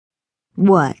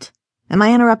What? Am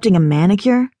I interrupting a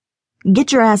manicure?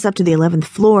 Get your ass up to the 11th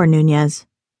floor, Nunez.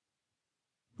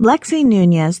 Lexy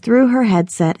Nunez threw her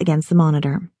headset against the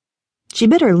monitor. She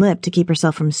bit her lip to keep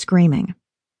herself from screaming.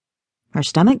 Her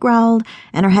stomach growled,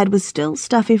 and her head was still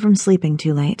stuffy from sleeping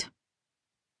too late.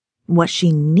 What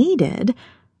she needed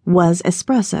was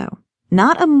espresso,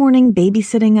 not a morning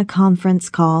babysitting a conference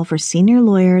call for senior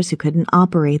lawyers who couldn't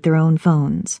operate their own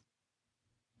phones.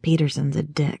 Peterson's a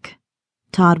dick,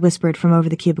 Todd whispered from over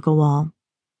the cubicle wall.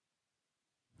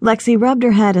 Lexy rubbed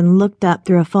her head and looked up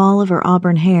through a fall of her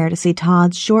auburn hair to see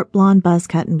Todd's short blonde buzz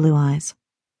cut and blue eyes.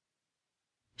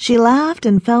 She laughed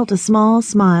and felt a small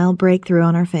smile break through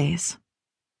on her face.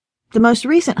 The most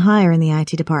recent hire in the IT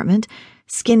department,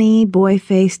 skinny,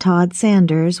 boy-faced Todd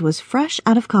Sanders, was fresh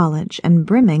out of college and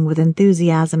brimming with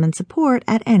enthusiasm and support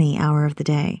at any hour of the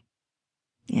day.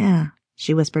 Yeah,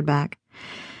 she whispered back.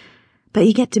 But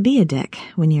you get to be a dick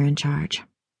when you're in charge.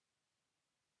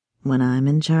 When I'm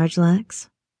in charge, Lex,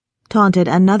 taunted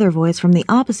another voice from the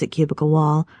opposite cubicle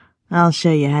wall, I'll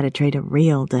show you how to treat a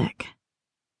real dick.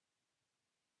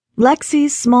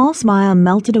 Lexy's small smile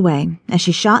melted away as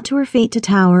she shot to her feet to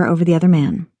tower over the other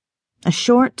man. A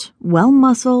short,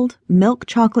 well-muscled, milk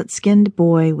chocolate-skinned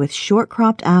boy with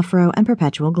short-cropped afro and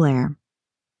perpetual glare.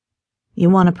 You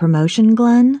want a promotion,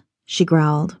 Glenn? She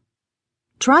growled.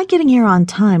 Try getting here on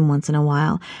time once in a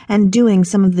while and doing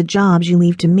some of the jobs you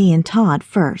leave to me and Todd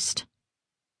first.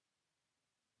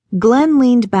 Glenn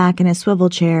leaned back in his swivel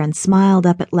chair and smiled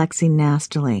up at Lexy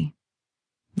nastily.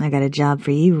 I got a job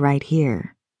for you right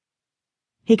here.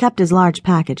 He cupped his large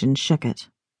package and shook it.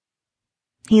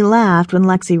 He laughed when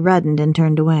Lexy reddened and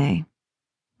turned away.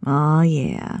 Oh,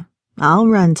 yeah. I'll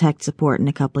run tech support in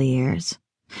a couple of years.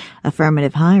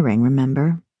 Affirmative hiring,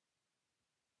 remember?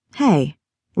 Hey,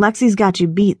 Lexy's got you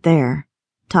beat there.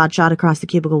 Todd shot across the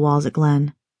cubicle walls at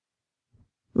Glenn.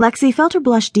 Lexy felt her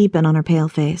blush deepen on her pale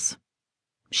face.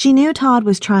 She knew Todd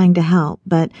was trying to help,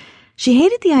 but she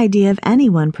hated the idea of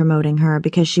anyone promoting her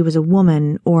because she was a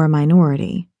woman or a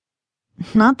minority.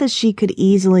 Not that she could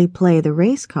easily play the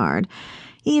race card,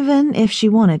 even if she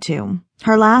wanted to.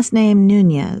 Her last name,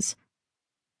 Nunez.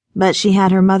 But she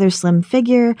had her mother's slim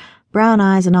figure, brown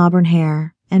eyes and auburn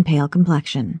hair, and pale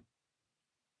complexion.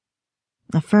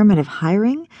 Affirmative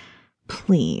hiring?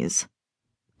 Please.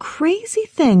 Crazy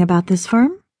thing about this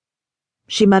firm?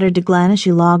 She muttered to Glenn as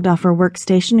she logged off her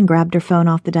workstation and grabbed her phone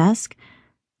off the desk.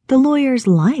 The lawyers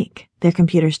like their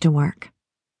computers to work.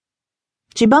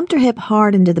 She bumped her hip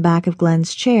hard into the back of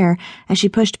Glenn's chair as she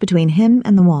pushed between him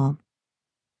and the wall.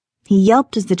 He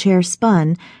yelped as the chair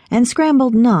spun and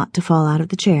scrambled not to fall out of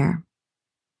the chair.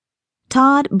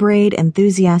 Todd brayed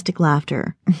enthusiastic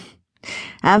laughter.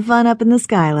 Have fun up in the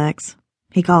sky, Lex,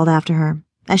 he called after her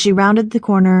as she rounded the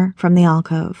corner from the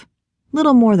alcove,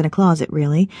 little more than a closet,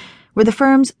 really, where the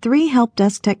firm's 3 help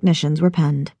desk technicians were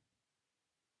penned.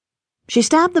 She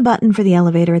stabbed the button for the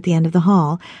elevator at the end of the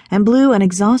hall and blew an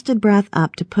exhausted breath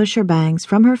up to push her bangs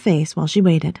from her face while she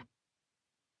waited.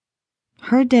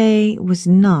 Her day was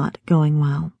not going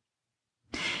well.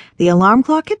 The alarm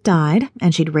clock had died,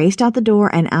 and she'd raced out the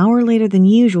door an hour later than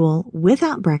usual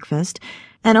without breakfast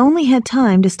and only had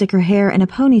time to stick her hair in a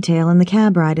ponytail in the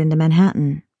cab ride into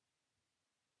Manhattan.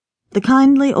 The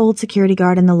kindly old security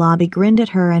guard in the lobby grinned at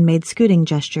her and made scooting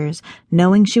gestures,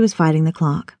 knowing she was fighting the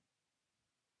clock.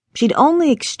 She'd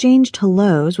only exchanged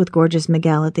hellos with gorgeous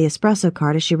Miguel at the espresso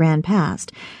cart as she ran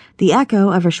past, the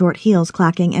echo of her short heels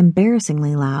clacking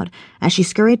embarrassingly loud as she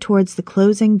scurried towards the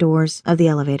closing doors of the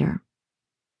elevator.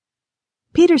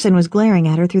 Peterson was glaring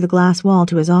at her through the glass wall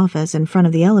to his office in front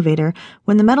of the elevator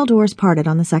when the metal doors parted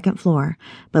on the 2nd floor,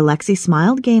 but Lexy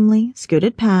smiled gamely,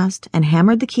 scooted past, and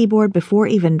hammered the keyboard before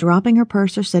even dropping her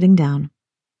purse or sitting down.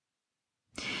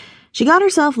 She got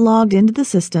herself logged into the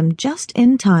system just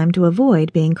in time to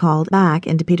avoid being called back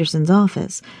into Peterson's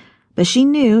office, but she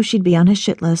knew she'd be on his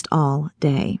shit list all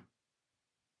day.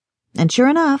 And sure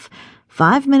enough,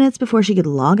 5 minutes before she could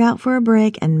log out for a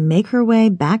break and make her way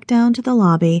back down to the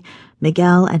lobby,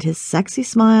 Miguel and his sexy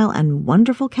smile and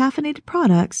wonderful caffeinated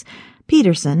products,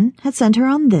 Peterson had sent her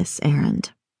on this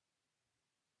errand.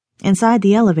 Inside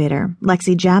the elevator,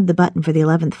 Lexy jabbed the button for the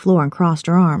 11th floor and crossed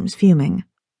her arms, fuming.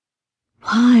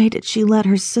 Why did she let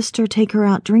her sister take her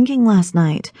out drinking last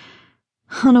night?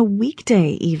 On a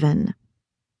weekday, even.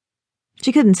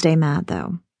 She couldn't stay mad,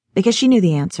 though, because she knew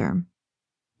the answer.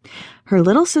 Her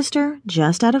little sister,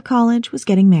 just out of college, was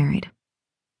getting married.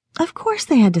 Of course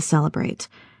they had to celebrate.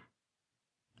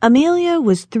 Amelia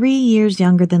was 3 years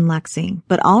younger than Lexy,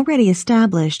 but already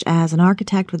established as an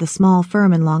architect with a small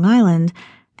firm in Long Island,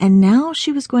 and now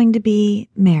she was going to be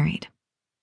married.